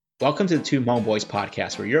Welcome to the Two Hmong Boys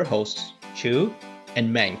podcast, where your hosts, Chue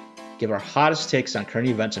and Meng, give our hottest takes on current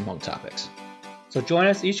events and Hmong topics. So join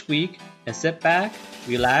us each week and sit back,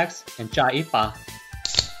 relax, and cha ipa.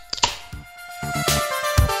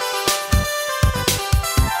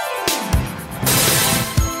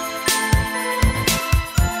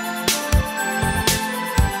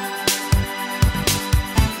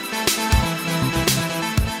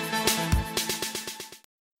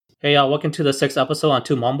 Hey y'all, welcome to the 6th episode on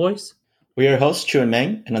Two Hmong Boys. We are your hosts, Chue and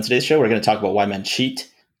Meng, and on today's show, we're going to talk about why men cheat.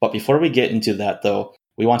 But before we get into that, though,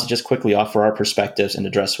 we want to just quickly offer our perspectives and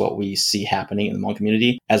address what we see happening in the Hmong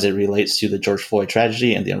community as it relates to the George Floyd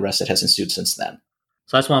tragedy and the unrest that has ensued since then.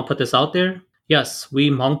 So I just want to put this out there. Yes,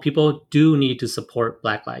 we Hmong people do need to support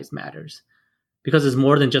Black Lives Matters because it's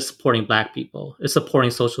more than just supporting Black people. It's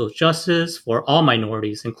supporting social justice for all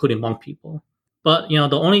minorities, including Hmong people. But,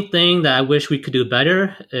 the only thing that I wish we could do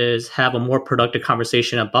better is have a more productive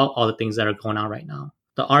conversation about all the things that are going on right now.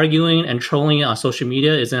 The arguing and trolling on social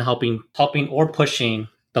media isn't helping or pushing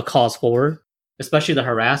the cause forward, especially the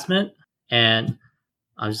harassment. And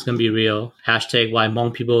I'm just going to be real. Hashtag why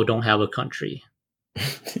Hmong people don't have a country.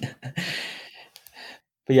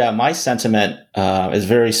 But yeah, my sentiment is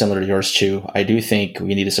very similar to yours, Chu. I do think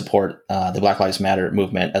we need to support the Black Lives Matter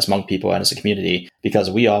movement as Hmong people and as a community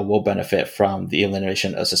because we all will benefit from the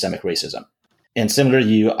elimination of systemic racism. And similar to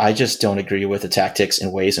you, I just don't agree with the tactics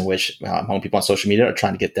and ways in which Hmong people on social media are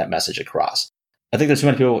trying to get that message across. I think there's too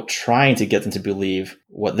many people trying to get them to believe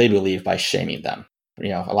what they believe by shaming them.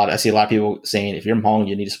 I see a lot of people saying, if you're Hmong,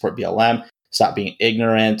 you need to support BLM, stop being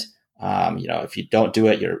ignorant. If you don't do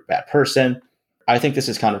it, you're a bad person. I think this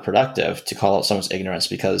is counterproductive to call out someone's ignorance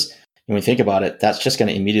because when you think about it, that's just going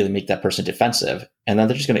to immediately make that person defensive. And then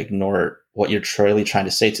they're just going to ignore what you're truly trying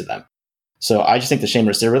to say to them. So I just think the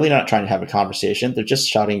shamers, they're really not trying to have a conversation. They're just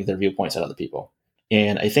shouting their viewpoints at other people.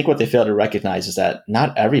 And I think what they fail to recognize is that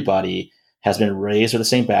not everybody has been raised with the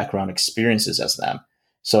same background experiences as them.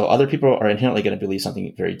 So other people are inherently going to believe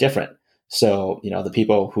something very different. So, the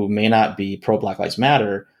people who may not be pro Black Lives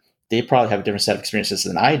Matter, they probably have a different set of experiences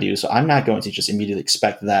than I do. So I'm not going to just immediately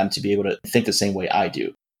expect them to be able to think the same way I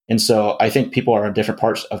do. And so I think people are on different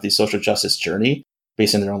parts of the social justice journey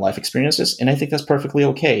based on their own life experiences. And I think that's perfectly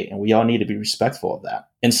okay. And we all need to be respectful of that.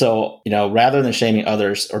 And so, rather than shaming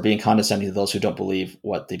others or being condescending to those who don't believe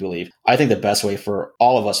what they believe, I think the best way for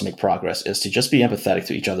all of us to make progress is to just be empathetic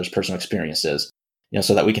to each other's personal experiences,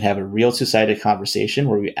 so that we can have a real two-sided conversation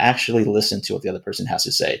where we actually listen to what the other person has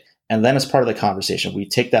to say. And then as part of the conversation, we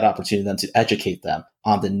take that opportunity then to educate them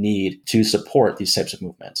on the need to support these types of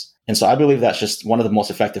movements. And so I believe that's just one of the most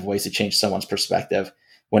effective ways to change someone's perspective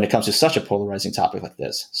when it comes to such a polarizing topic like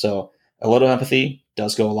this. So a little empathy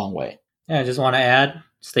does go a long way. Yeah, I just want to add,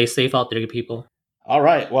 stay safe out there, people. All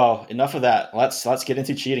right. Well, enough of that. Let's get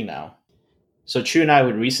into cheating now. So Chue and I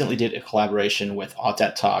recently did a collaboration with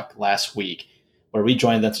Autet Talk last week, where we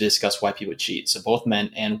joined them to discuss why people cheat. So both men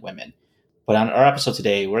and women. But on our episode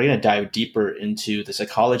today, we're going to dive deeper into the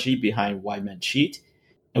psychology behind why men cheat.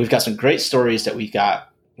 And we've got some great stories that we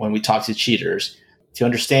got when we talked to cheaters to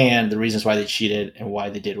understand the reasons why they cheated and why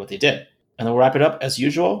they did what they did. And then we'll wrap it up as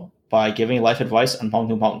usual by giving life advice on Hmong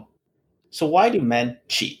Hmong. So why do men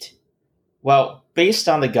cheat? Well, based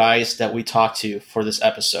on the guys that we talked to for this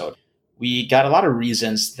episode, we got a lot of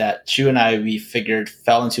reasons that Chue and we figured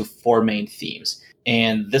fell into 4 main themes.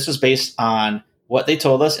 And this was based on what they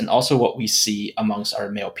told us and also what we see amongst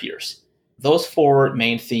our male peers. Those 4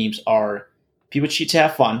 main themes are people cheat to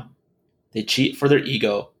have fun, they cheat for their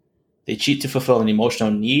ego, they cheat to fulfill an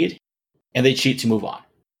emotional need, and they cheat to move on.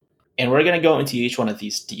 And we're going to go into each one of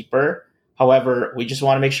these deeper. However, we just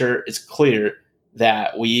want to make sure it's clear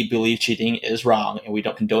that we believe cheating is wrong and we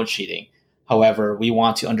don't condone cheating. However, we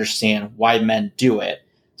want to understand why men do it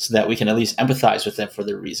so that we can at least empathize with them for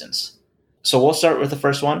their reasons. So we'll start with the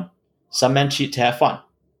first one. Some men cheat to have fun.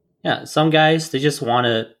 Yeah, some guys, they just want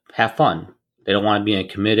to have fun. They don't want to be in a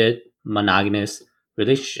committed, monogamous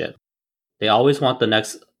relationship. They always want the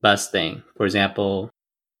next best thing. For example,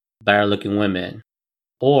 better looking women.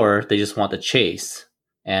 Or they just want the chase.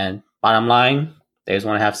 And bottom line, they just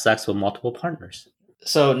want to have sex with multiple partners.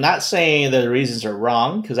 So not saying that the reasons are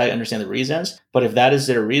wrong, because I understand the reasons, but if that is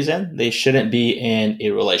their reason, they shouldn't be in a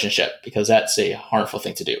relationship because that's a harmful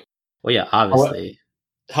thing to do. Well, yeah, obviously.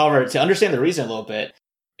 However, to understand the reason a little bit,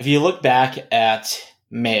 if you look back at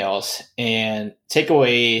males and take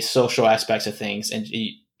away social aspects of things and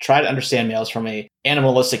you try to understand males from an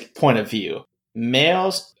animalistic point of view,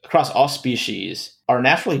 males across all species are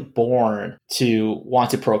naturally born to want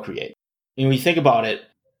to procreate. And when you think about it,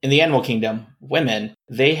 in the animal kingdom, women,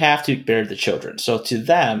 they have to bear the children. So to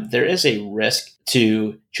them, there is a risk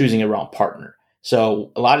to choosing a wrong partner.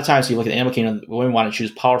 So a lot of times you look at the animal kingdom, women want to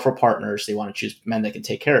choose powerful partners. They want to choose men that can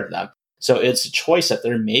take care of them. So it's a choice that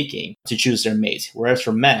they're making to choose their mate. Whereas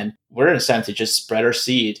for men, we're in a sense to just spread our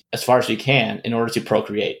seed as far as we can in order to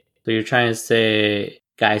procreate. So you're trying to say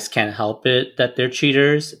guys can't help it that they're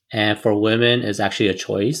cheaters, and for women it's actually a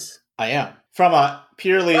choice? I am. From a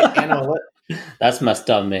purely That's messed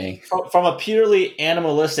up, man. From a purely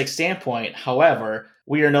animalistic standpoint, however,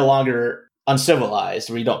 we are no longer uncivilized.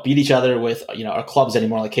 We don't beat each other with our clubs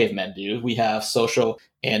anymore like cavemen do. We have social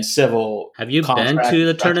and civil. Have you been to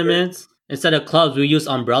the tournaments? Instead of clubs, we use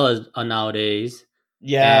umbrellas nowadays.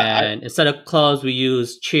 Yeah. And instead of clubs, we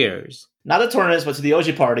use chairs. Not the tournaments, but to the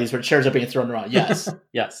OG parties where chairs are being thrown around. Yes.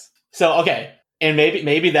 Yes. So, okay. And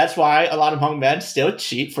maybe that's why a lot of Hmong men still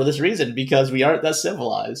cheat for this reason, because we aren't that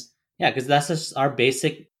civilized. Yeah, because that's just our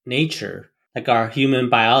basic nature, like our human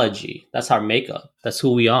biology. That's our makeup. That's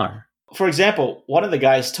who we are. For example, one of the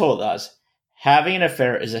guys told us, having an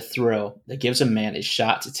affair is a thrill that gives a man a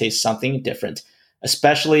shot to taste something different,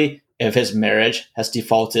 especially if his marriage has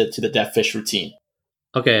defaulted to the dead fish routine.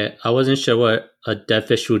 Okay, I wasn't sure what a dead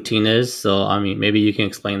fish routine is, so maybe you can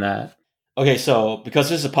explain that. Okay, so because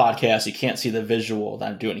this is a podcast, you can't see the visual that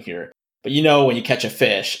I'm doing here. But when you catch a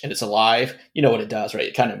fish and it's alive, you know what it does, right?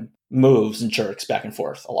 It kind of moves and jerks back and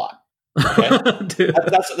forth a lot. Okay?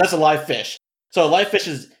 That's a live fish. So a live fish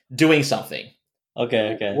is doing something.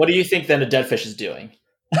 Okay. What do you think then a dead fish is doing?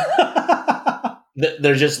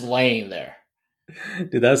 They're just laying there.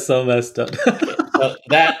 Dude, that's so messed up. Okay, so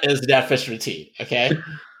that is the dead fish routine, okay?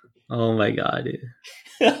 Oh my god, dude.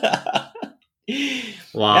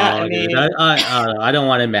 Wow, yeah, dude. I don't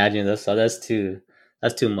want to imagine this. So that's too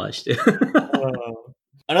much, dude.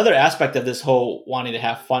 Another aspect of this whole wanting to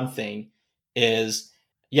have fun thing is,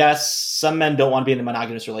 yes, some men don't want to be in a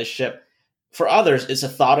monogamous relationship. For others, it's a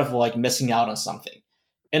thought of like missing out on something.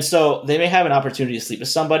 And so they may have an opportunity to sleep with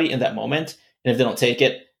somebody in that moment, and if they don't take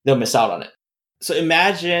it, they'll miss out on it. So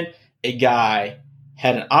imagine a guy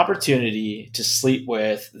had an opportunity to sleep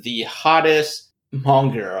with the hottest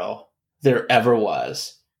Hmong girl there ever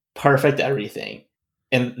was. Perfect everything.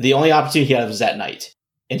 And the only opportunity he had was that night.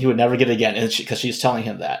 And he would never get it again because she's telling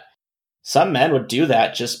him that. Some men would do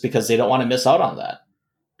that just because they don't want to miss out on that.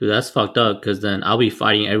 Dude, that's fucked up, because then I'll be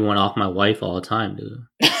fighting everyone off my wife all the time, dude.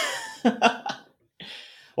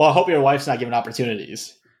 Well, I hope your wife's not giving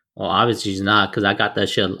opportunities. Well, obviously she's not, because I got that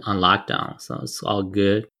shit on lockdown, so it's all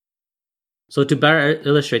good. So to better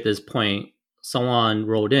illustrate this point, someone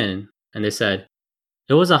wrote in and they said,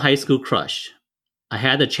 it was a high school crush. I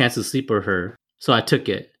had the chance to sleep with her, so I took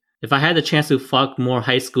it. If I had the chance to fuck more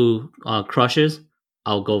high school crushes,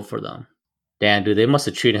 I'll go for them. Damn, dude, they must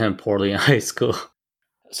have treated him poorly in high school.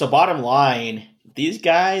 So bottom line, these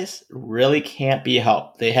guys really can't be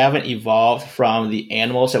helped. They haven't evolved from the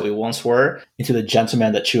animals that we once were into the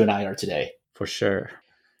gentlemen that Chue and I are today. For sure.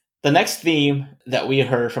 The next theme that we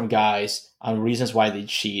heard from guys on reasons why they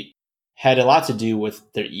cheat had a lot to do with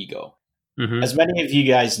their ego. Mm-hmm. As many of you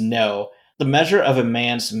guys know, the measure of a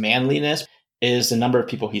man's manliness is the number of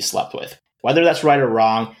people he slept with. Whether that's right or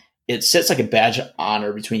wrong, it sits like a badge of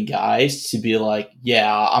honor between guys to be like,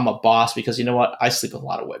 yeah, I'm a boss because you know what? I sleep with a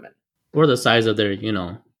lot of women. Or the size of their,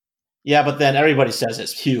 Yeah, but then everybody says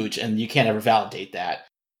it's huge and you can't ever validate that.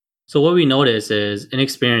 So what we notice is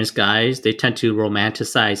inexperienced guys, they tend to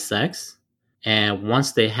romanticize sex. And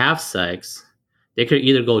once they have sex, they could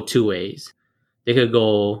either go two ways. They could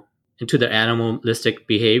go into their animalistic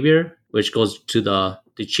behavior, which goes to the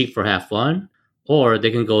cheat for have fun, or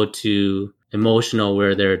they can go to emotional,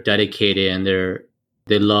 where they're dedicated and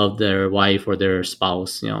they love their wife or their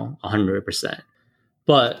spouse, 100%.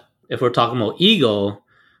 But if we're talking about ego,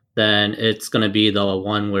 then it's going to be the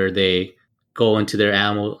one where they go into their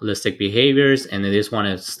animalistic behaviors and they just want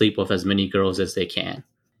to sleep with as many girls as they can.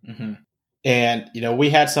 Mm-hmm. And, we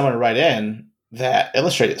had someone write in that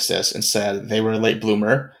illustrated this and said they were a late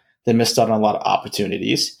bloomer. They missed out on a lot of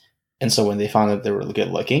opportunities. And so when they found that they were good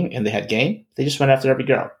looking and they had game, they just went after every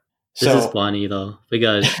girl. This is funny, though,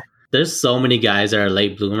 because there's so many guys that are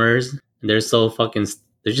late bloomers. And they're just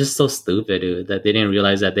so stupid, dude, that they didn't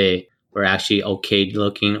realize that they were actually okay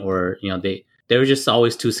looking, or, they were just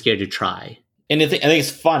always too scared to try. And I think it's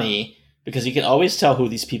funny because you can always tell who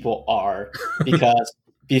these people are because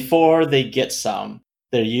before they get some,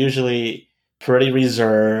 they're usually pretty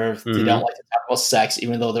reserved. Mm-hmm. They don't like to talk about sex,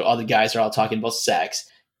 even though the other guys are all talking about sex.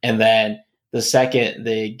 And then the second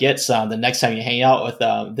they get some, the next time you hang out with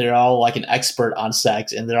them, they're all like an expert on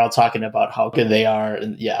sex and they're all talking about how good they are.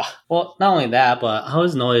 And yeah. Well, not only that, but I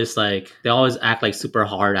always notice like they always act like super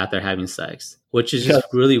hard after having sex, which is Because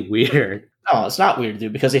just really weird. no, it's not weird,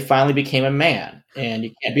 dude, because they finally became a man. And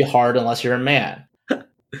you can't be hard unless you're a man.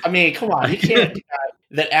 I mean, come on. You can't deny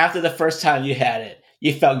that after the first time you had it,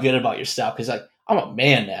 you felt good about yourself because like, I'm a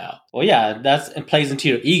man now. Well, yeah, it plays into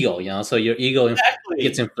your ego, so your ego Exactly.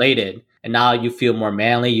 gets inflated, and now you feel more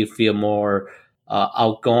manly, you feel more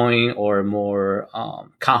outgoing or more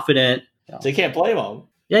confident. So you can't blame them.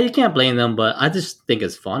 Yeah, you can't blame them, but I just think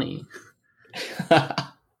it's funny.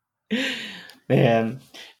 Man.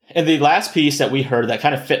 And the last piece that we heard that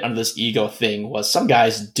kind of fit under this ego thing was some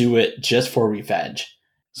guys do it just for revenge.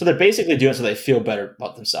 So they're basically doing it so they feel better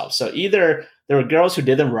about themselves. So either there were girls who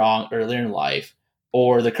did them wrong earlier in life,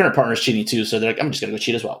 or the current partner's cheating too. So they're like, I'm just going to go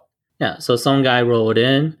cheat as well. Yeah, so some guy wrote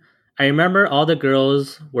in, I remember all the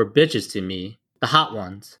girls were bitches to me, the hot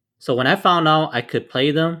ones. So when I found out I could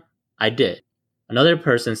play them, I did. Another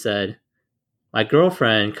person said, my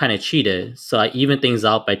girlfriend kind of cheated, so I evened things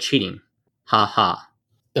out by cheating. Ha ha.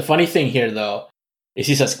 The funny thing here, though, is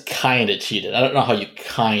he says kind of cheated. I don't know how you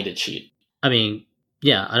kind of cheat. I mean,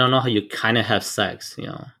 yeah, I don't know how you kind of have sex,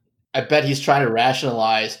 I bet he's trying to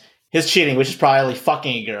rationalize his cheating, which is probably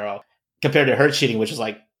fucking a girl, compared to her cheating, which is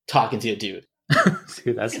like talking to a dude.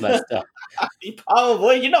 Dude, that's messed up.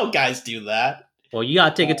 Probably, guys do that. Well, you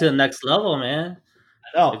gotta take it to the next level, man.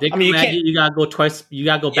 I know. If they come at you, you gotta go twice. You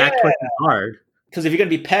gotta go back twice as hard. Because if you're gonna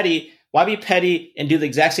be petty, why be petty and do the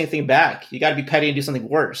exact same thing back? You got to be petty and do something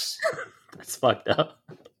worse. That's fucked up.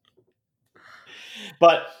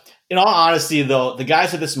 But in all honesty, though, the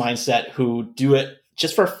guys with this mindset who do it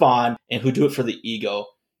just for fun and who do it for the ego,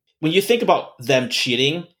 when you think about them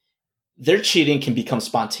cheating, their cheating can become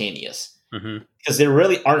spontaneous because they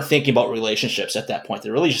really aren't thinking about relationships at that point.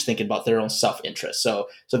 They're really just thinking about their own self-interest. So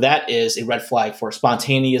that is a red flag for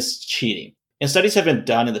spontaneous cheating. And studies have been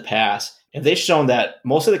done in the past, and they've shown that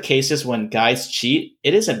most of the cases when guys cheat,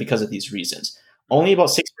 it isn't because of these reasons. Only about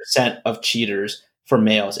 6% of cheaters for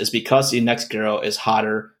males is because the next girl is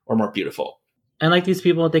hotter or more beautiful. And like these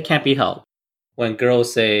people, they can't be helped. When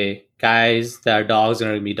girls say guys that are dogs are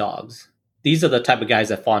going to be dogs, these are the type of guys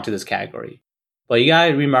that fall into this category. But you got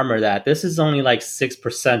to remember that this is only like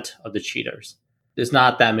 6% of the cheaters. There's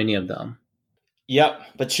not that many of them. Yep.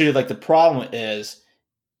 But true, like the problem is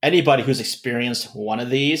anybody who's experienced one of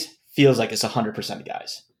these feels like it's 100% of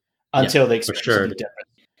guys until they experience something different.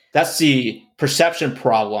 That's the perception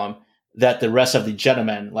problem that the rest of the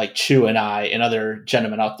gentlemen like Chue and I and other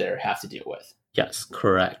gentlemen out there have to deal with. Yes,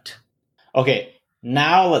 correct. Okay,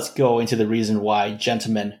 now let's go into the reason why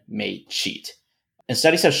gentlemen may cheat. And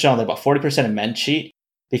studies have shown that about 40% of men cheat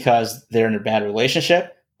because they're in a bad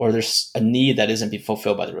relationship or there's a need that isn't being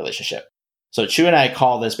fulfilled by the relationship. So Chue and I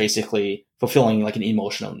call this basically fulfilling like an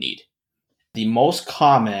emotional need. The most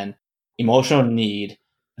common emotional need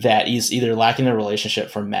that is either lacking in a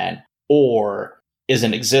relationship for men or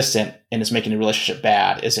isn't existent and is making the relationship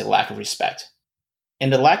bad is a lack of respect.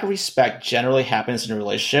 And the lack of respect generally happens in a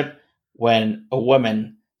relationship when a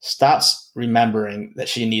woman stops remembering that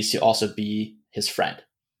she needs to also be his friend.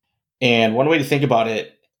 And one way to think about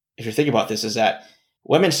it, if you're thinking about this, is that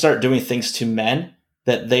women start doing things to men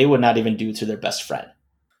that they would not even do to their best friend.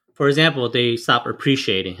 For example, they stop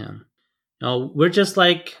appreciating him. We're just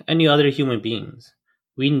like any other human beings.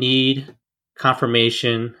 We need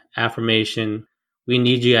confirmation, affirmation. We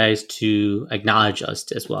need you guys to acknowledge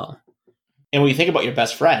us as well. And when you think about your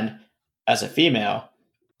best friend as a female,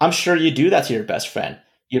 I'm sure you do that to your best friend.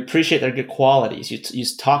 You appreciate their good qualities. You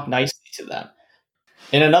talk nicely to them.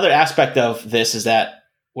 And another aspect of this is that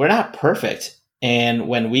we're not perfect. And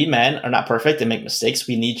when we men are not perfect and make mistakes,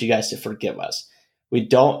 we need you guys to forgive us. We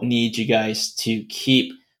don't need you guys to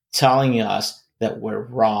keep telling us that we're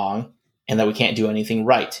wrong and that we can't do anything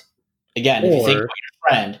right. Again, if you think about your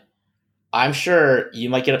friend, I'm sure you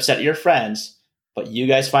might get upset at your friends, but you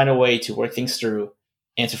guys find a way to work things through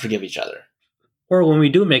and to forgive each other. Or when we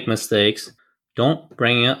do make mistakes, don't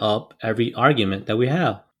bring it up every argument that we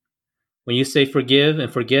have. When you say forgive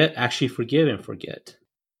and forget, actually forgive and forget.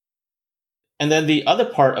 And then the other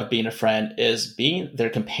part of being a friend is being their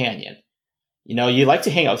companion. You like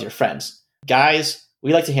to hang out with your friends. Guys,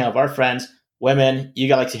 we like to hang out with our friends. Women,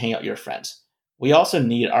 you like to hang out with your friends. We also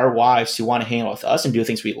need our wives to want to hang out with us and do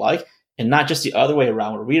things we like, and not just the other way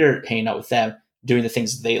around where we're hanging out with them, doing the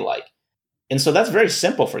things they like. And so that's very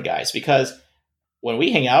simple for guys because when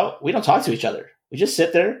we hang out, we don't talk to each other. We just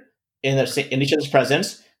sit there in each other's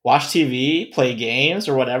presence, watch TV, play games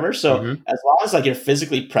or whatever. So as long as like you're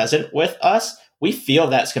physically present with us, we feel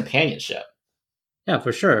that's companionship. Yeah,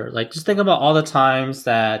 for sure. Like, just think about all the times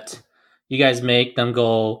that you guys make them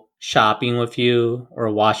go shopping with you or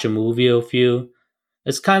watch a movie with you.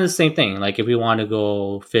 It's kind of the same thing. Like, if we want to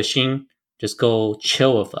go fishing, just go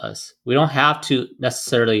chill with us. We don't have to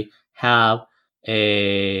necessarily have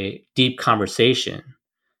a deep conversation.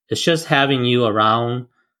 It's just having you around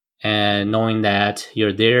and knowing that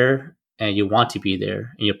you're there and you want to be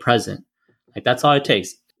there and you're present. Like, that's all it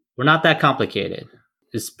takes. We're not that complicated.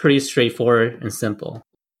 It's pretty straightforward and simple.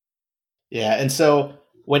 Yeah, and so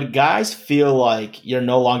when guys feel like you're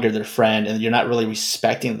no longer their friend and you're not really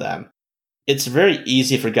respecting them, it's very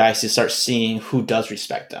easy for guys to start seeing who does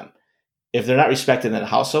respect them. If they're not respected in the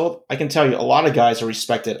household, I can tell you a lot of guys are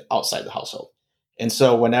respected outside the household. And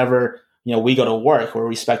so whenever we go to work, we're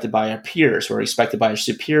respected by our peers, we're respected by our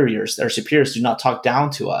superiors. Our superiors do not talk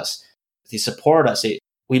down to us. They support us.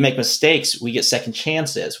 We make mistakes, we get second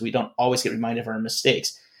chances. We don't always get reminded of our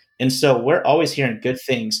mistakes. And so we're always hearing good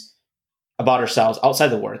things about ourselves outside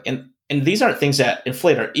the work. And these aren't things that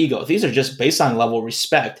inflate our ego. These are just baseline level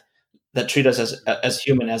respect that treat us as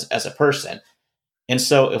human, as a person. And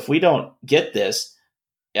so if we don't get this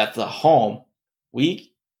at the home,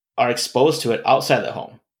 we are exposed to it outside the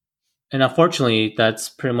home. And unfortunately, that's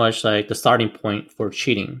pretty much like the starting point for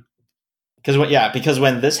cheating. Because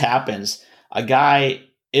when this happens, a guy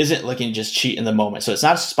isn't looking to just cheat in the moment. So it's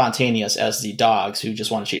not as spontaneous as the dogs who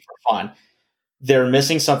just want to cheat for fun. They're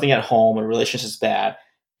missing something at home, a relationship is bad,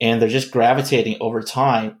 and they're just gravitating over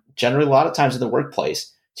time, generally a lot of times in the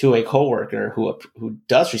workplace, to a coworker who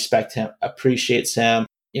does respect him, appreciates him,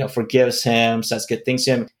 forgives him, says good things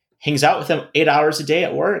to him, hangs out with him 8 hours a day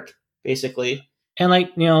at work, basically. And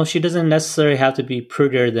like, she doesn't necessarily have to be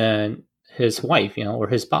prettier than his wife, or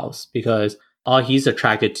his spouse, because all he's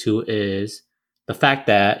attracted to is the fact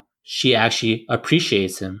that she actually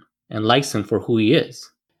appreciates him and likes him for who he is.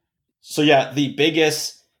 So yeah, the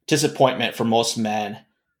biggest disappointment for most men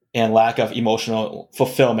and lack of emotional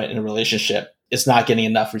fulfillment in a relationship is not getting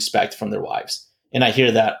enough respect from their wives. And I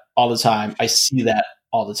hear that all the time. I see that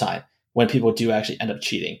all the time when people do actually end up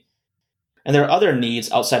cheating. And there are other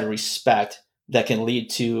needs outside of respect that can lead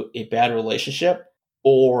to a bad relationship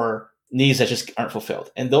or needs that just aren't fulfilled.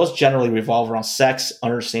 And those generally revolve around sex,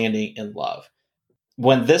 understanding, and love.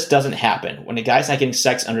 When this doesn't happen, when a guy's not getting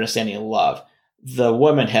sex, understanding, and love, the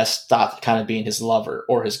woman has stopped kind of being his lover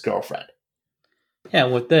or his girlfriend. Yeah,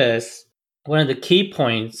 with this, one of the key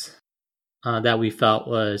points that we felt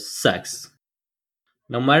was sex.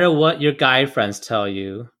 No matter what your guy friends tell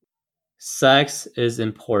you, sex is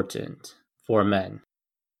important for men.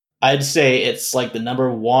 I'd say it's like the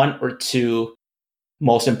number one or two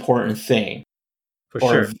most important thing For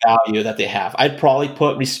or sure. value that they have. I'd probably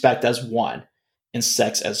put respect as one and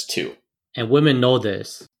sex as two. And women know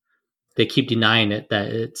this. They keep denying it that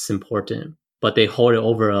it's important, but they hold it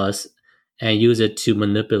over us and use it to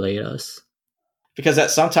manipulate us. Because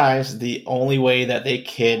that's sometimes the only way that they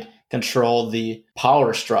can control the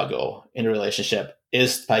power struggle in a relationship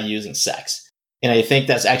is by using sex. And I think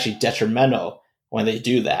that's actually detrimental when they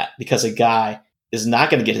do that because a guy is not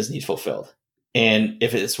going to get his need fulfilled. And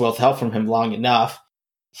if it's withheld from him long enough,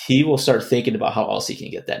 he will start thinking about how else he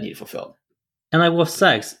can get that need fulfilled. And like with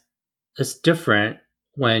sex, it's different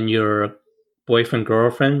when you're boyfriend,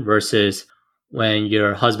 girlfriend versus when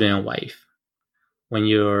you're husband and wife. When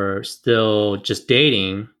you're still just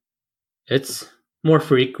dating, it's more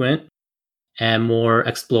frequent and more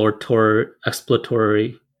exploratory.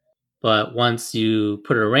 But once you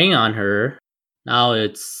put a ring on her, now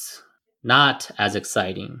it's not as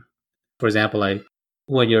exciting. For example, like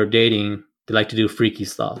when you're dating, they like to do freaky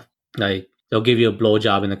stuff. Like they'll give you a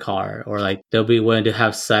blowjob in the car, or like they'll be willing to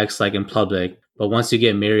have sex like in public. But once you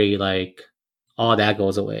get married, like all that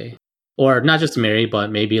goes away. Or not just married, but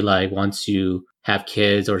maybe like once you have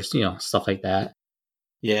kids or stuff like that.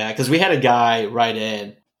 Yeah, because we had a guy write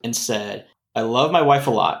in and said, I love my wife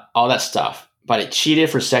a lot, all that stuff, but I cheated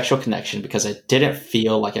for sexual connection because I didn't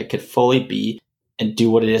feel like I could fully be and do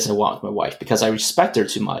what it is I want with my wife because I respect her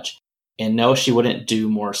too much and know she wouldn't do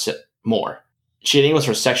more. Cheating was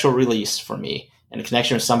for sexual release for me and a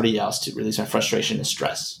connection with somebody else to release my frustration and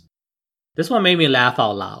stress. This one made me laugh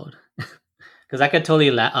out loud because I could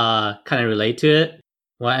totally kind of relate to it.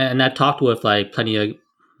 Well, and I've talked with like plenty of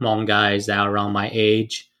Hmong guys that are around my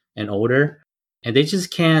age and older, and they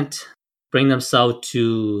just can't bring themselves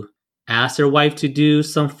to ask their wife to do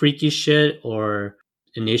some freaky shit or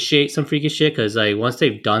initiate some freaky shit because like once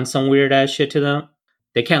they've done some weird ass shit to them,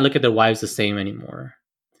 they can't look at their wives the same anymore.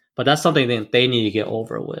 But that's something that they need to get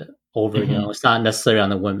over. It's not necessarily on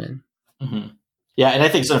the women. Mm-hmm. Yeah, and I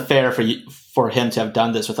think it's unfair for him to have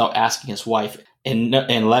done this without asking his wife.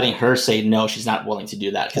 and letting her say no, she's not willing to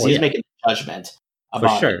do that because he's making a judgment for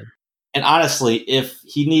about sure. it. And honestly, if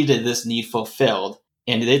he needed this need fulfilled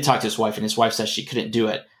and they talked to his wife and his wife says she couldn't do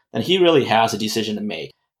it, then he really has a decision to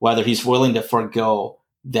make, whether he's willing to forego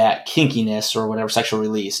that kinkiness or whatever sexual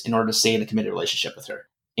release in order to stay in a committed relationship with her.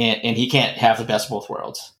 And he can't have the best of both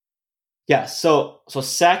worlds. Yeah, so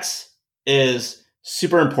sex is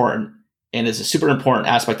super important and is a super important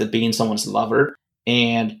aspect of being someone's lover.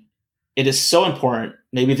 And it is so important,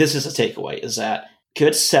 maybe this is a takeaway, is that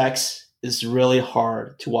good sex is really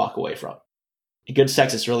hard to walk away from. And good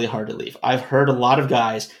sex is really hard to leave. I've heard a lot of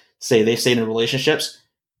guys say they stayed in relationships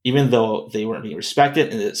even though they weren't being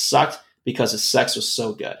respected and it sucked because the sex was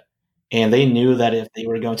so good. And they knew that if they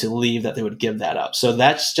were going to leave, that they would give that up. So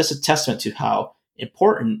that's just a testament to how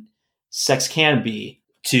important sex can be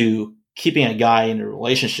to keeping a guy in a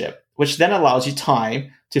relationship, which then allows you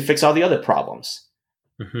time to fix all the other problems.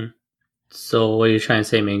 Mm-hmm. So what are you trying to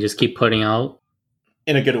say, Ming? Just keep putting out?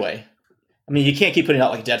 In a good way. I mean, you can't keep putting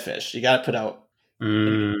out like a dead fish. You got to put out.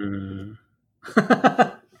 And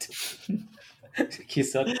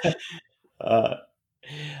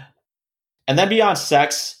then beyond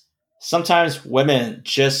sex, sometimes women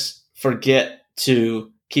just forget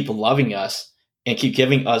to keep loving us and keep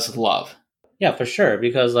giving us love. Yeah, for sure.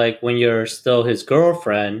 Because like when you're still his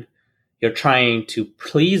girlfriend, you're trying to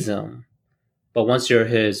please him. But once you're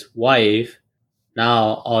his wife,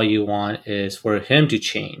 now all you want is for him to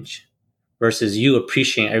change versus you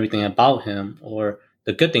appreciating everything about him or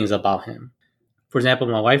the good things about him. For example,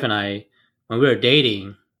 my wife and I, when we were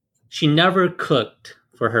dating, she never cooked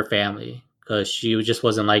for her family because she just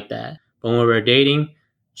wasn't like that. But when we were dating,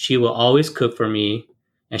 she would always cook for me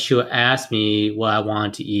and she would ask me what I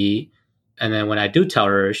wanted to eat. And then when I do tell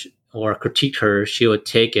her or critique her, she would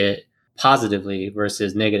take it positively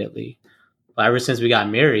versus negatively. But ever since we got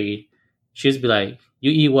married, she'd just be like,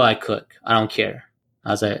 you eat what I cook. I don't care.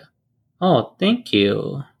 I was like, oh, thank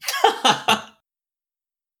you.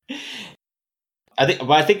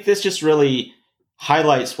 I think this just really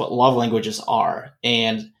highlights what love languages are.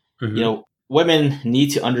 And, women need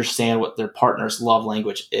to understand what their partner's love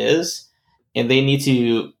language is. And they need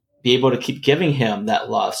to be able to keep giving him that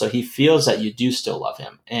love so he feels that you do still love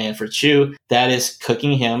him. And for Chue, that is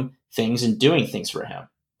cooking him things and doing things for him.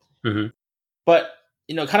 Mm-hmm. But,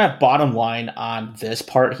 kind of bottom line on this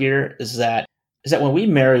part here is that when we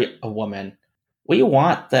marry a woman, we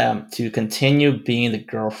want them to continue being the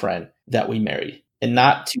girlfriend that we married and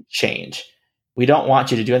not to change. We don't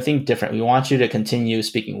want you to do anything different. We want you to continue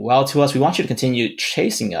speaking well to us. We want you to continue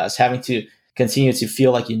chasing us, having to continue to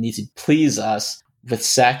feel like you need to please us with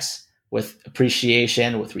sex, with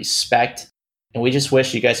appreciation, with respect. And we just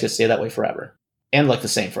wish you guys could stay that way forever and look the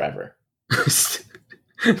same forever.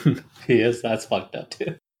 Yes, that's fucked up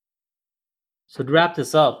too. So to wrap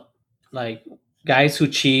this up, like guys who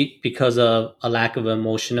cheat because of a lack of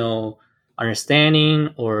emotional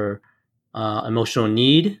understanding or emotional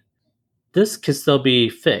need, this can still be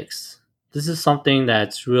fixed. This is something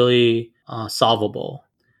that's really solvable.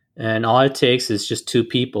 And all it takes is just two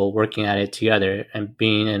people working at it together and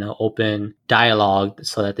being in an open dialogue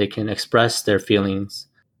so that they can express their feelings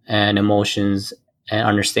and emotions and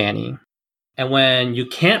understanding. And when you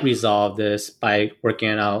can't resolve this by working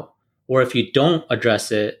it out, or if you don't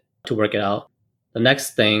address it to work it out, the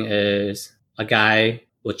next thing is a guy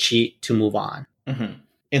will cheat to move on. Mm-hmm.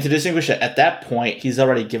 And to distinguish it, at that point, he's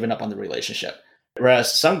already given up on the relationship.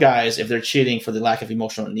 Whereas some guys, if they're cheating for the lack of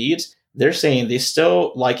emotional needs, they're saying they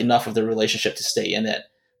still like enough of the relationship to stay in it,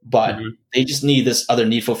 but they just need this other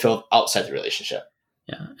need fulfilled outside the relationship.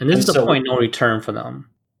 Yeah. And this is the point no return for them.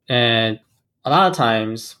 And a lot of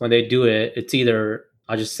times when they do it, it's either,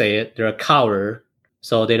 I'll just say it, they're a coward,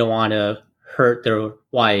 so they don't want to hurt their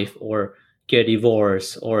wife or get a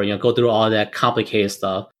divorce or go through all that complicated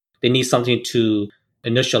stuff. They need something to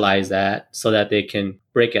initialize that so that they can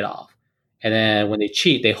break it off. And then when they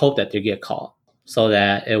cheat, they hope that they get caught so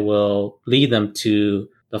that it will lead them to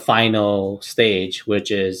the final stage,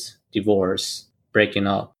 which is divorce, breaking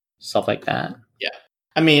up, stuff like that. Yeah.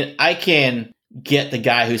 I mean, I can get the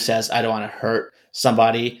guy who says, I don't want to hurt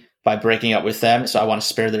somebody by breaking up with them, so I want to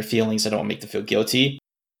spare their feelings. I don't want to make them feel guilty.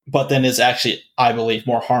 But then it's actually, I believe,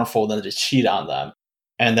 more harmful than to cheat on them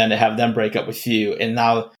and then to have them break up with you. And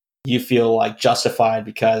now you feel like justified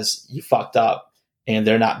because you fucked up and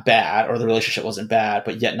they're not bad or the relationship wasn't bad,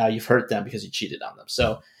 but yet now you've hurt them because you cheated on them.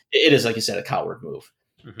 So it is, like you said, a coward move.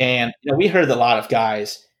 Mm-hmm. And we heard a lot of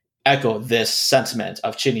guys echo this sentiment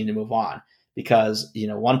of cheating to move on because,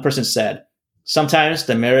 one person said, sometimes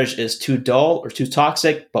the marriage is too dull or too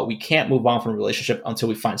toxic, but we can't move on from a relationship until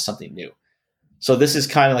we find something new. So this is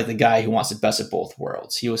kind of like the guy who wants the best of both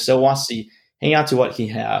worlds. He still wants to hang on to what he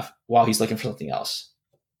have while he's looking for something else.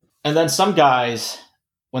 And then some guys,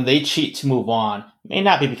 when they cheat to move on, may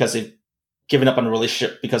not be because they've given up on a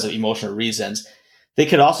relationship because of emotional reasons. They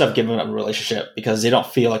could also have given up a relationship because they don't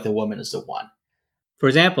feel like the woman is the one. For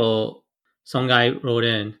example, some guy wrote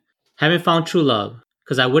in, haven't found true love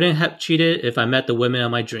because I wouldn't have cheated if I met the women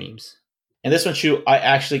of my dreams. And this one, Chue, I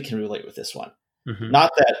actually can relate with this one. Mm-hmm.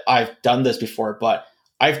 Not that I've done this before, but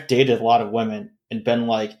I've dated a lot of women and been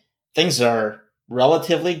like, things are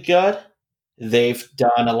relatively good. They've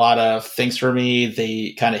done a lot of things for me.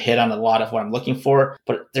 They kind of hit on a lot of what I'm looking for,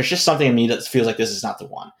 but there's just something in me that feels like this is not the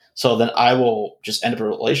one. So then I will just end up a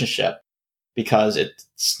relationship because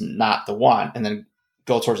it's not the one and then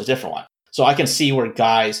go towards a different one. So I can see where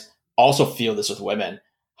guys also feel this with women.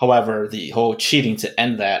 However, the whole cheating to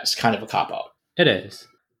end that is kind of a cop-out. It is.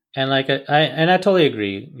 And I totally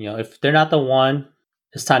agree. If they're not the one,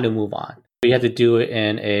 it's time to move on. You have to do it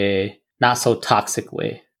in a not so toxic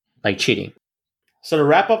way, like cheating. So to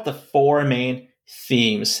wrap up the 4 main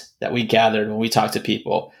themes that we gathered when we talked to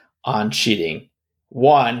people on cheating,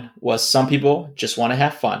 1 was some people just want to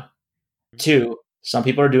have fun. 2, some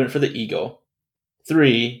people are doing it for the ego.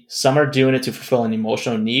 3, some are doing it to fulfill an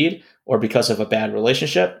emotional need or because of a bad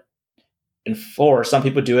relationship. And 4, some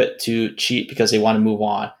people do it to cheat because they want to move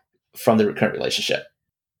on from their current relationship.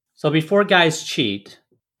 So before guys cheat,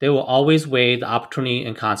 they will always weigh the opportunity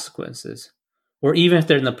and consequences. Or even if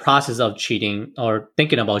they're in the process of cheating or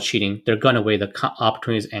thinking about cheating, they're going to weigh the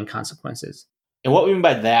opportunities and consequences. And what we mean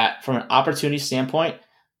by that, from an opportunity standpoint,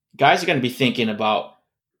 guys are going to be thinking about,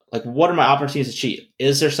 like, what are my opportunities to cheat?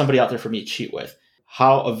 Is there somebody out there for me to cheat with?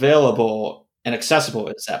 How available and accessible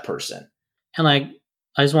is that person? And I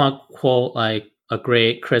just want to quote a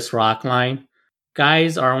great Chris Rock line.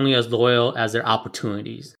 Guys are only as loyal as their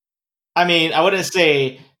opportunities. I mean, I wouldn't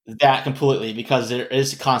say that completely because there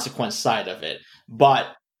is a consequence side of it. But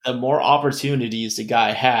the more opportunities the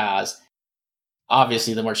guy has,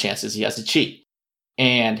 obviously, the more chances he has to cheat.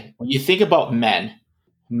 And when you think about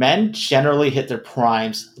men generally hit their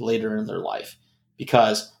primes later in their life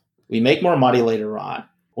because we make more money later on.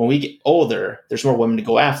 When we get older, there's more women to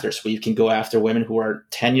go after. So we can go after women who are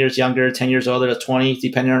 10 years younger, 10 years older, 20,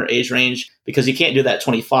 depending on our age range, because you can't do that at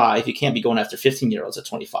 25. You can't be going after 15-year-olds at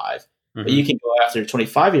 25. Mm-hmm. But you can go after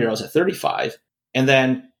 25-year-olds at 35. And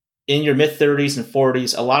then in your mid-30s and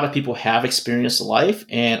 40s, a lot of people have experienced life,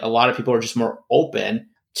 and a lot of people are just more open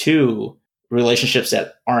to relationships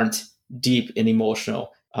that aren't deep and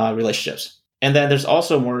emotional relationships. And then there's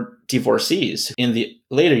also more divorcees in the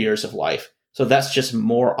later years of life. So that's just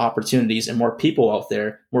more opportunities and more people out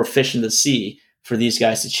there, more fish in the sea for these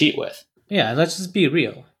guys to cheat with. Yeah, let's just be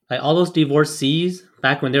real. Like all those divorcees,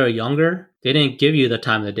 back when they were younger, they didn't give you the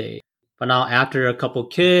time of the day. But now after a couple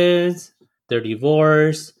kids, they're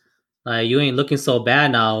divorced. You ain't looking so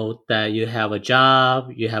bad now that you have a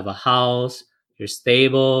job, you have a house, you're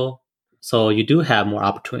stable. So you do have more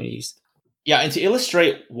opportunities. Yeah, and to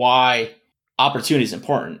illustrate why opportunity is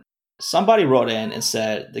important, somebody wrote in and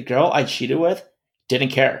said, the girl I cheated with didn't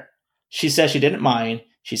care. She said she didn't mind.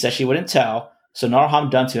 She said she wouldn't tell. So no harm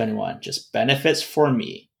done to anyone. Just benefits for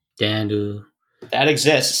me. Damn, dude. That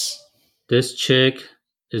exists. This chick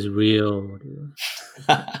is real, dude.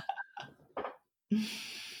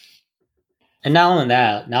 And not only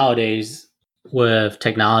that, nowadays with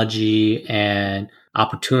technology and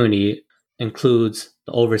opportunity includes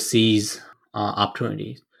the overseas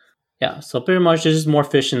opportunities. Yeah, so pretty much there's just more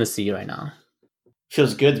fish in the sea right now.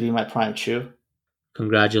 Feels good to be my prime Chue.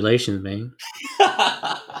 Congratulations, man.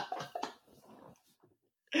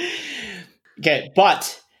 Okay,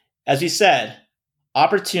 but as we said,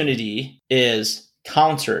 opportunity is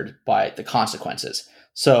countered by the consequences.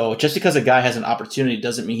 So just because a guy has an opportunity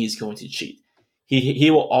doesn't mean he's going to cheat.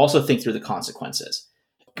 He will also think through the consequences.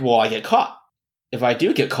 Will I get caught? If I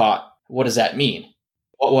do get caught, what does that mean?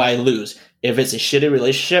 What will I lose? If it's a shitty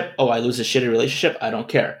relationship, I lose a shitty relationship. I don't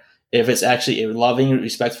care. If it's actually a loving,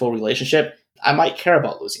 respectful relationship, I might care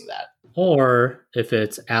about losing that. Or if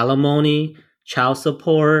it's alimony, child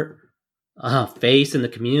support, face in the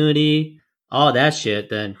community, all that shit,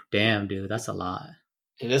 then damn, dude, that's a lot.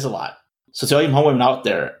 It is a lot. So to all you Hmong women out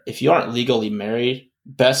there, if you aren't legally married,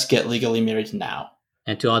 best get legally married now.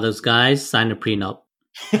 And to all those guys, sign a prenup.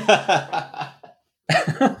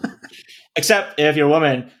 Except if your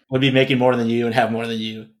woman would be making more than you and have more than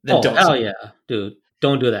you, then don't. Hell yeah, dude.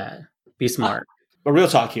 Don't do that. Be smart. But real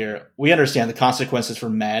talk here, we understand the consequences for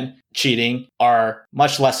men cheating are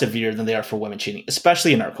much less severe than they are for women cheating,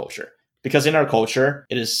 especially in our culture. Because in our culture,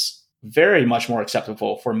 it is very much more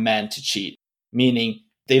acceptable for men to cheat, meaning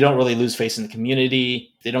they don't really lose face in the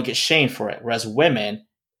community. They don't get shamed for it. Whereas women,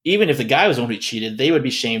 even if the guy was the one who cheated, they would be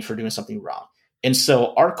shamed for doing something wrong. And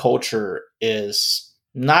so our culture is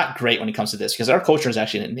not great when it comes to this because our culture is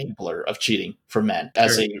actually an enabler of cheating for men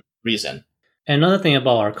as a reason. And another thing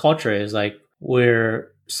about our culture is like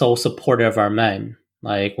we're so supportive of our men.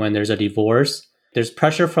 Like when there's a divorce, there's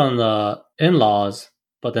pressure from the in-laws,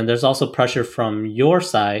 but then there's also pressure from your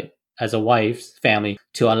side as a wife's family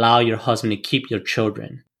to allow your husband to keep your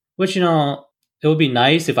children. Which, it would be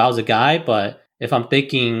nice if I was a guy, but if I'm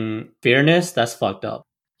thinking fairness, that's fucked up.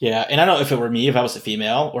 Yeah, and I don't know if it were me, if I was a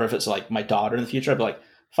female, or if it's like my daughter in the future, I'd be like,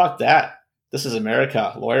 fuck that. This is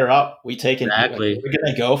America. Lawyer up. Exactly. We're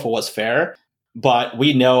going to go for what's fair. But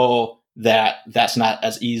we know that that's not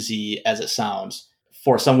as easy as it sounds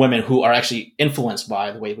for some women who are actually influenced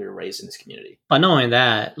by the way we were raised in this community. But knowing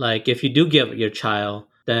that, like if you do give your child,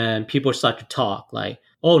 then people start to talk like,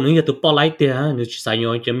 oh, 你嘅讀波拉啲啊，你細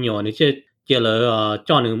樣咁樣，你即係叫你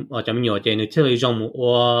叫你咁樣嘅，你即係種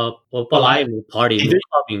我波拉冇 party 冇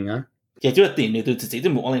clubbing 啊。Yeah,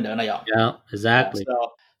 exactly.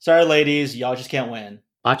 So, sorry, ladies, y'all just can't win.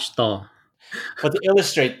 Watch though. But to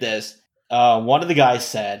illustrate this, one of the guys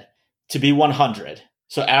said to be 100.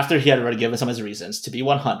 So after he had already given some of his reasons, to be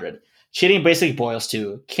 100, cheating basically boils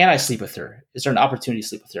to, can I sleep with her? Is there an opportunity to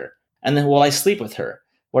sleep with her? And then will I sleep with her?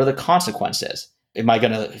 What are the consequences? Am I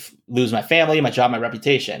going to lose my family, my job, my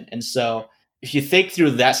reputation? And so if you think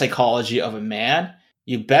through that psychology of a man,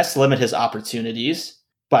 you best limit his opportunities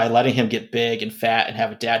by letting him get big and fat and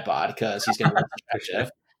have a dad bod because he's going to be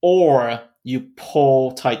attractive. Or you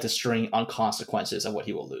pull tight the string on consequences of what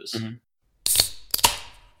he will lose. Mm-hmm.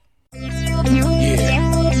 I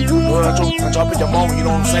drop in the moment, you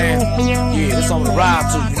know what I'm saying? Yeah, that's all we ride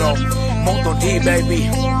to, you know. Monk on D, baby.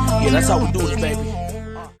 Yeah, that's how we do it, baby.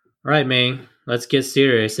 All right, Meng, let's get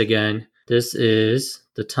serious again. This is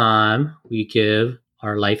the time we give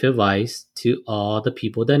our life advice to all the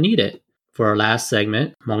people that need it. For our last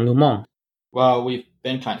segment, Hmong Meng. Well, we've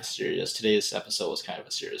been kind of serious. Today's episode was kind of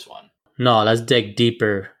a serious one. No, let's dig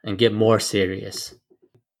deeper and get more serious.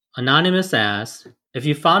 Anonymous asks, if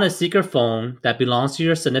you found a secret phone that belongs to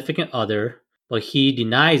your significant other, but he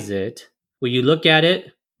denies it, will you look at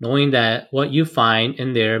it knowing that what you find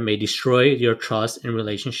in there may destroy your trust in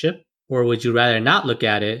relationship? Or would you rather not look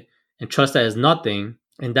at it and trust that it's nothing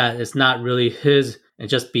and that it's not really his and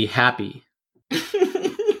just be happy?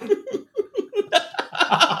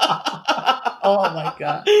 Oh my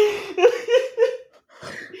God.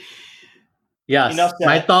 Yes,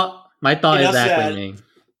 my thought exactly, Meng.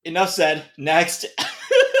 Enough said. Next.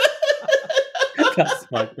 That's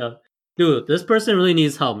fucked up. Dude, this person really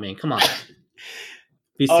needs help, man. Come on.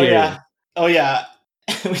 Be serious. Oh, yeah.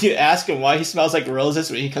 When you ask him why he smells like roses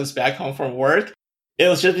when he comes back home from work, it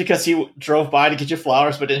was just because he drove by to get you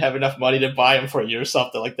flowers but didn't have enough money to buy them for you or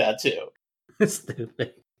something like that, too.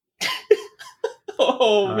 Stupid.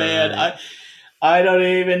 Oh, all man. Right. I don't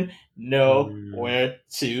even know where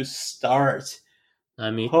to start.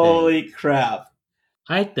 Holy crap.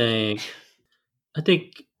 I think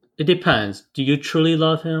it depends. Do you truly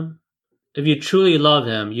love him? If you truly love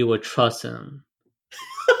him, you would trust him.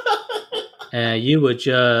 And you would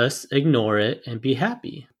just ignore it and be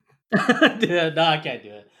happy. Dude, no, I can't do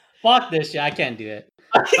it. Fuck this shit. I can't do it.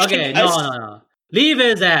 Okay, no. Leave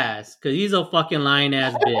his ass, because he's a fucking lying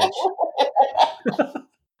ass bitch.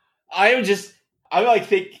 I'm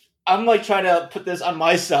trying to put this on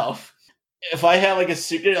myself. If I had like a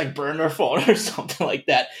secret like burner phone or something like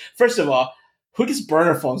that, first of all, who gets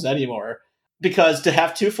burner phones anymore? Because to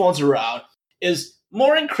have two phones around is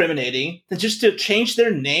more incriminating than just to change their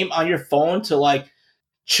name on your phone to like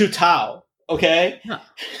Chu Tao, okay? Yeah.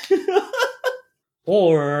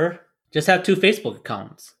 Or just have two Facebook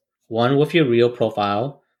accounts. One with your real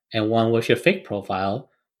profile and one with your fake profile.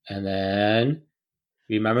 And then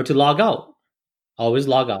remember to log out. Always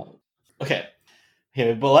log out. Okay,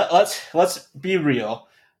 but let's be real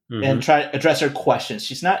and try to address her questions.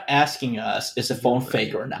 She's not asking us, is the phone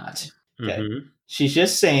fake or not? Okay. Mm-hmm. She's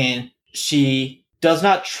just saying she does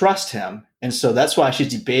not trust him, and so that's why she's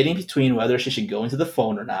debating between whether she should go into the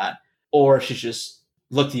phone or not, or she should just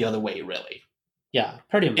look the other way, really. Yeah,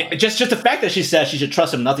 pretty much. Just the fact that she says she should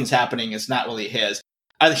trust him, nothing's happening, is not really his.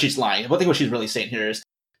 I think she's lying. I think what she's really saying here is,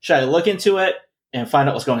 should I look into it and find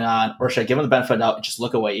out what's going on, or should I give him the benefit of the doubt and just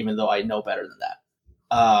look away, even though I know better than that?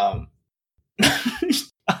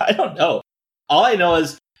 I don't know. All I know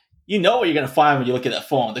is, you know what you're going to find when you look at that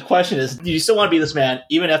phone. The question is, do you still want to be this man,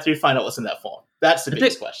 even after you find out what's in that phone? That's the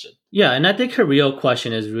biggest question. Yeah, and I think her real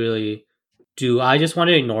question is really, do I just want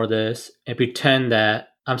to ignore this and pretend that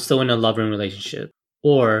I'm still in a loving relationship?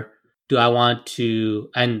 Or do I want to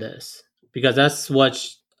end this? Because that's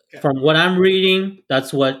from what I'm reading,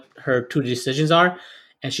 that's what her two decisions are.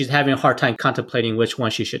 And she's having a hard time contemplating which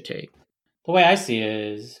one she should take. The way I see it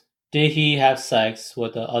is, did he have sex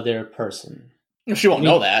with the other person? She won't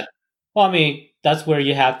know that. Well, I mean, that's where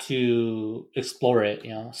you have to explore it,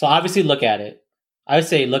 So obviously look at it. I would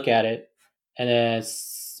say look at it and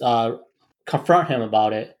then confront him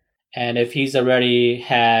about it. And if he's already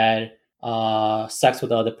had sex with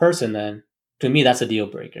the other person, then to me, that's a deal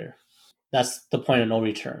breaker. That's the point of no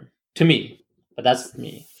return. To me. But that's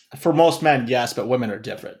me. For most men, yes, but women are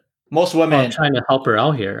different. Most women... I'm trying to help her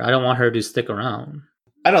out here. I don't want her to stick around.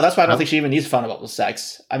 I know, that's why I don't think she even needs to find out about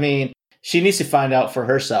sex. I mean, she needs to find out for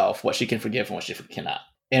herself what she can forgive and what she cannot.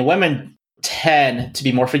 And women tend to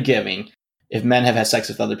be more forgiving if men have had sex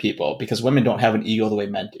with other people because women don't have an ego the way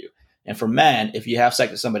men do. And for men, if you have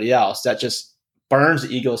sex with somebody else, that just burns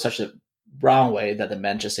the ego in such a wrong way that the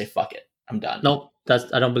men just say, fuck it, I'm done. Nope,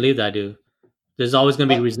 I don't believe that, dude. There's always going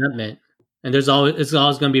to be resentment. And it's always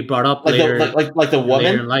going to be brought up later. Like the woman?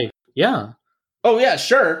 Later in life. Yeah. Oh, yeah,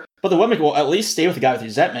 sure. But the woman will at least stay with the guy with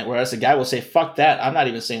resentment, whereas the guy will say, fuck that, I'm not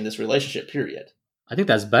even saying this relationship, period. I think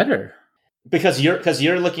that's better. Because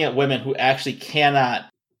you're looking at women who actually cannot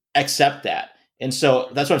accept that. And so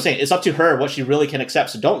that's what I'm saying. It's up to her what she really can accept.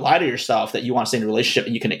 So don't lie to yourself that you want to stay in a relationship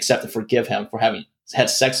and you can accept and forgive him for having had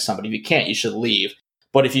sex with somebody. If you can't, you should leave.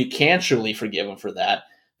 But if you can truly forgive him for that,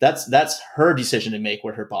 that's her decision to make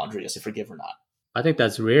where her boundary is to forgive or not. I think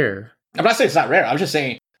that's rare. I'm not saying it's not rare. I'm just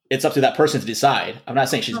saying it's up to that person to decide. I'm not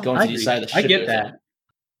saying she's going to decide that she I should get do that. it.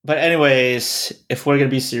 But anyways, if we're going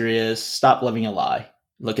to be serious, stop living a lie.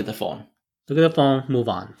 Look at the phone. Look at the phone. Move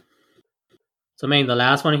on. So, Meng, the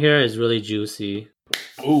last one here is really juicy.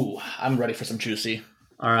 Ooh, I'm ready for some juicy.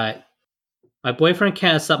 All right. My boyfriend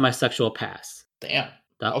can't accept my sexual past. Damn.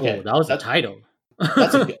 That was the title.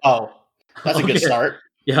 That's a good start.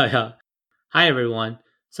 Yeah. Hi, everyone.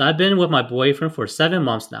 So I've been with my boyfriend for 7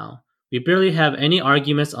 months now. We barely have any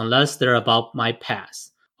arguments unless they're about my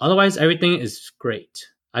past. Otherwise, everything is great.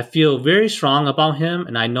 I feel very strong about him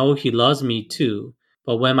and I know he loves me too.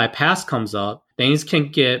 But when my past comes up, things can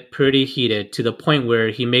get pretty heated to the point where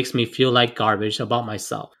he makes me feel like garbage about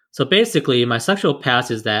myself. So basically, my sexual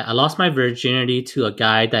past is that I lost my virginity to a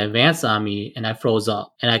guy that advanced on me and I froze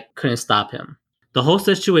up and I couldn't stop him. The whole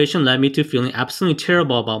situation led me to feeling absolutely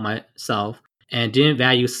terrible about myself and didn't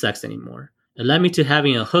value sex anymore. It led me to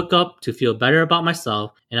having a hookup to feel better about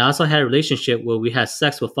myself, and I also had a relationship where we had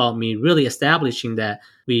sex without me really establishing that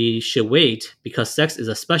we should wait because sex is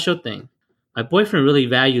a special thing. My boyfriend really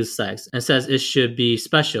values sex and says it should be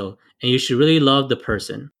special and you should really love the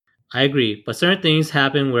person. I agree, but certain things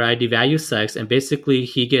happen where I devalue sex and basically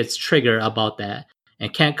he gets triggered about that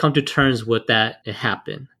and can't come to terms with that it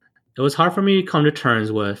happened. It was hard for me to come to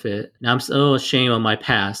terms with it, and I'm so ashamed of my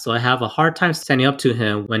past, so I have a hard time standing up to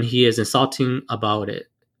him when he is insulting about it.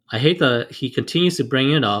 I hate that he continues to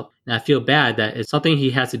bring it up, and I feel bad that it's something he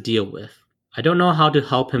has to deal with. I don't know how to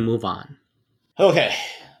help him move on. Okay,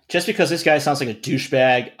 just because this guy sounds like a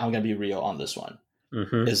douchebag, I'm going to be real on this one.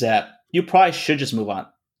 Mm-hmm. Is that you probably should just move on.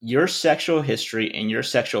 Your sexual history and your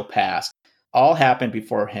sexual past all happened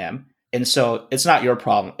before him, and so it's not your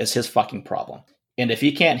problem, it's his fucking problem. And if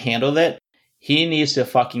he can't handle it, he needs to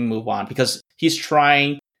fucking move on because he's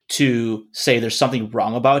trying to say there's something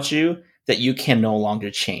wrong about you that you can no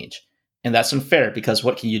longer change. And that's unfair because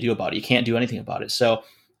what can you do about it? You can't do anything about it. So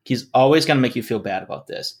he's always going to make you feel bad about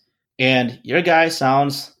this. And your guy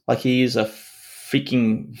sounds like he's a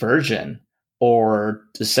freaking virgin or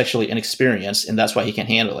is sexually inexperienced, and that's why he can't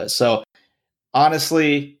handle it. So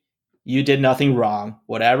honestly, you did nothing wrong.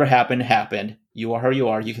 Whatever happened, happened. You are who you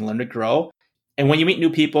are. You can learn to grow. And when you meet new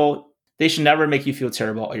people, they should never make you feel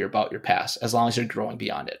terrible about your past, as long as you're growing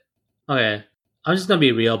beyond it. Okay. I'm just going to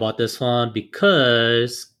be real about this one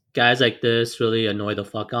because guys like this really annoy the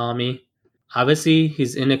fuck out of me. Obviously,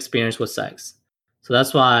 he's inexperienced with sex. So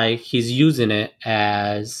that's why he's using it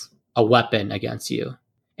as a weapon against you.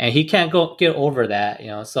 And he can't get over that,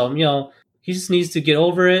 So, he just needs to get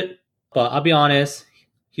over it. But I'll be honest,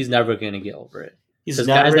 he's never going to get over it. He's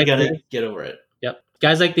never going to get over it. Yep.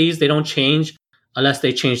 Guys like these, they don't change unless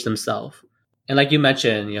they change themselves. And like you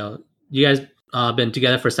mentioned, you guys been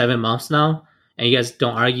together for 7 months now, and you guys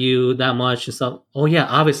don't argue that much and stuff. Oh yeah,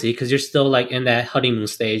 obviously, because you're still like in that honeymoon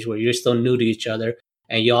stage where you're still new to each other,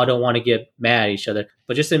 and y'all don't want to get mad at each other.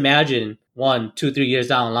 But just imagine 1, 2, 3 years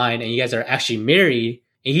down the line, and you guys are actually married,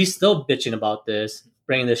 and he's still bitching about this,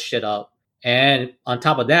 bringing this shit up. And on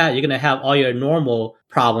top of that, you're gonna have all your normal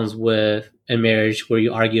problems with a marriage where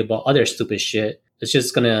you argue about other stupid shit. It's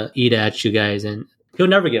just gonna eat at you guys, and He'll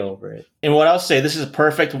never get over it. And what I'll say, this is a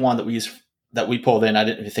perfect one that we pulled in. I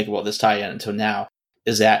didn't even think about this tie-in until now,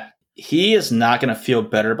 is that he is not going to feel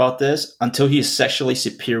better about this until he's sexually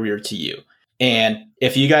superior to you. And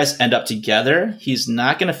if you guys end up together, he's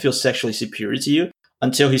not going to feel sexually superior to you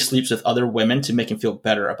until he sleeps with other women to make him feel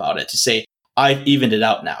better about it. To say, I've evened it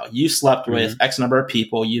out now. You slept with X number of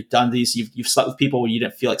people. You've done these. You've slept with people where you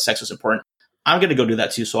didn't feel like sex was important. I'm going to go do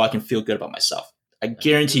that too, so I can feel good about myself. I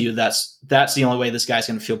guarantee you that's the only way this guy's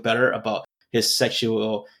going to feel better about his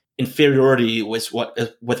sexual inferiority with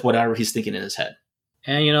whatever he's thinking in his head.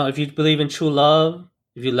 And, if you believe in true love,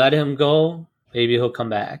 if you let him go, maybe he'll come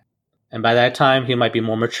back. And by that time, he might be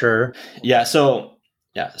more mature. So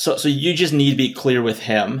you just need to be clear with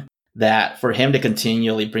him that for him to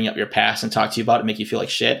continually bring up your past and talk to you about it, make you feel like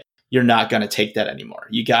shit, you're not going to take that anymore.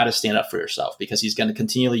 You got to stand up for yourself because he's going to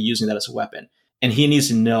continually using that as a weapon. And he needs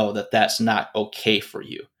to know that that's not okay for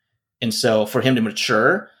you. And so for him to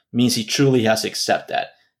mature means he truly has to accept that.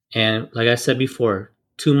 And like I said before,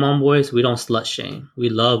 two Hmong boys, we don't slut shame. We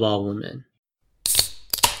love all women.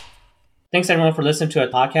 Thanks everyone for listening to our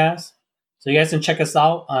podcast. So you guys can check us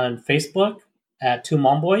out on Facebook at Two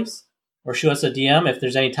Hmong Boys, or shoot us a DM if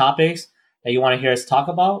there's any topics that you want to hear us talk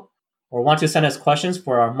about, or want to send us questions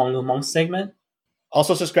for our Hmong to Hmong segment.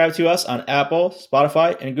 Also subscribe to us on Apple,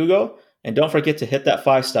 Spotify, and Google. And don't forget to hit that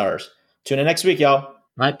 5 stars. Tune in next week, y'all. All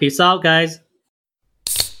right, peace out, guys.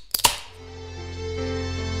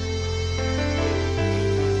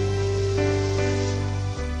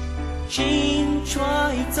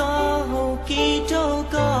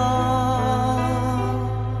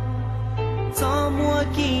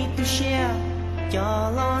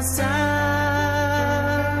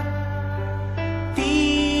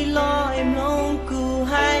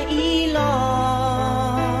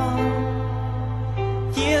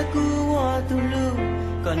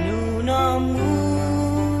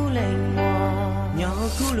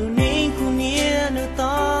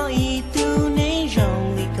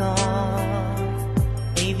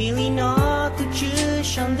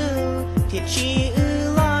 Thiệt chi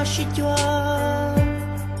ư lo shi chua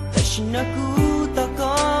ta shi na ku